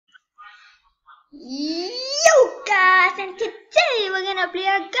Yo guys, and today we're gonna play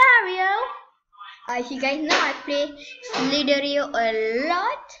Agario. If you guys know, I play Sliderio a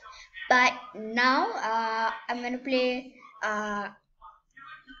lot, but now I'm gonna play I'm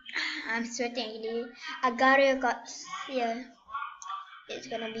sweating actually. Agario Gods. Yeah, it's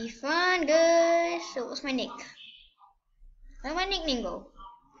gonna be fun, guys. So what's my nick? Where my nickname go?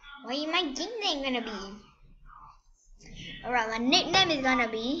 What is my nickname gonna be? Alright, my nickname is gonna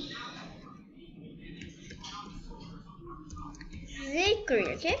be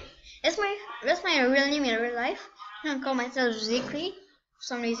Zikri, okay? That's my real name in real life. I don't call myself Zikri for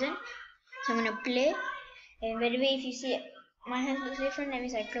some reason. So I'm gonna play. And by the way, if you see my hands looks different, that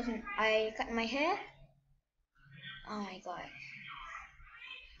means I cut my hair. Oh my god.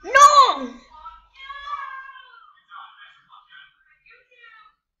 No!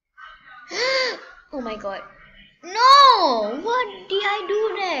 Oh my god. No! What did I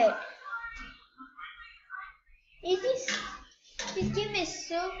do that? This game is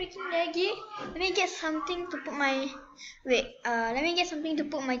so freaking laggy. Let me get something to put my let me get something to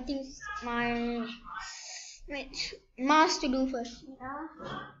put my things my mouse to do first.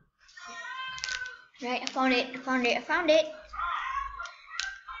 Right, I found it.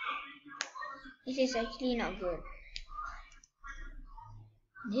 This is actually not good.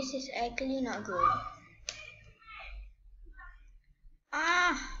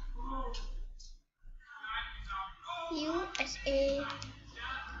 Ah, USA.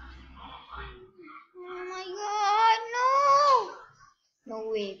 Oh my god, no! No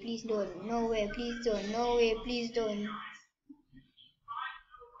way, please don't. No way, please don't. No way, please don't.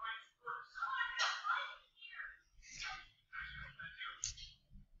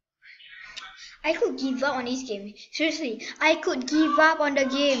 I could give up on this game. Seriously, I could give up on the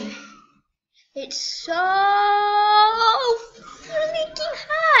game. It's so freaking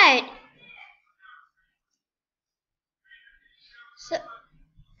hard. So,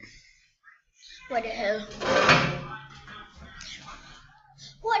 what the hell?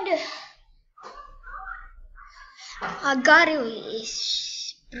 What the? Agario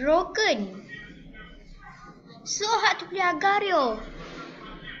is broken. So hard to play Agario.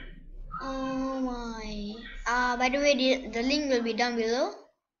 Oh my. By the way, the link will be down below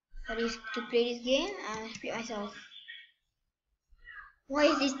for this to play this game. I'll split myself. Why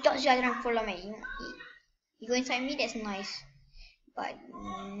is this dog trying to follow me? You go inside me, that's nice. But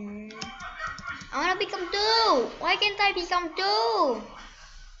I wanna become 2. Why can't I become 2?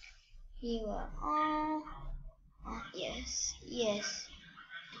 Here we are. Oh, yes.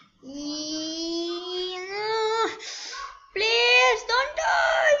 No. Please don't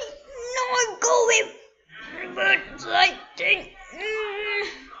die. No, go away. Bird sighting.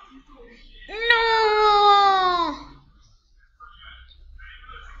 No.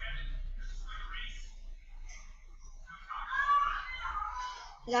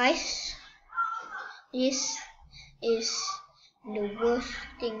 Guys, this is the worst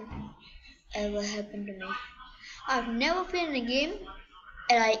thing ever happened to me. I've never failed in a game,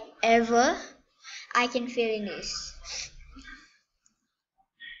 like ever. I can fail in this.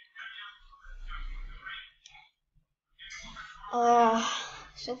 Oh,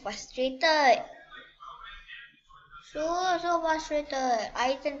 so frustrated. So frustrated.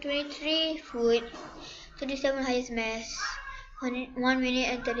 Item 23, food. 37 highest mass. 1 minute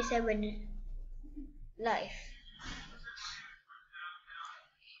and 37 life.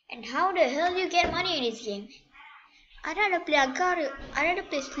 And how the hell do you get money in this game? I'd rather play Agario. I'd rather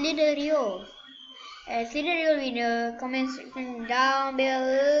play Sliderio. Sliderio in the comment section down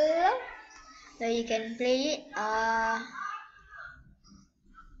below, so you can play it.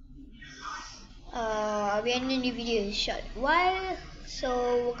 I'll be ending the video in short while,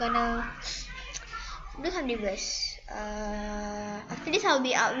 so we're gonna do some reverse. After this, I'll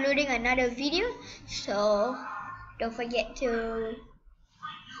be uploading another video, so don't forget to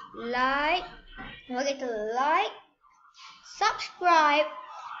like, subscribe,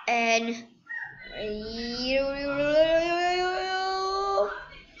 and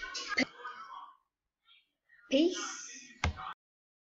peace.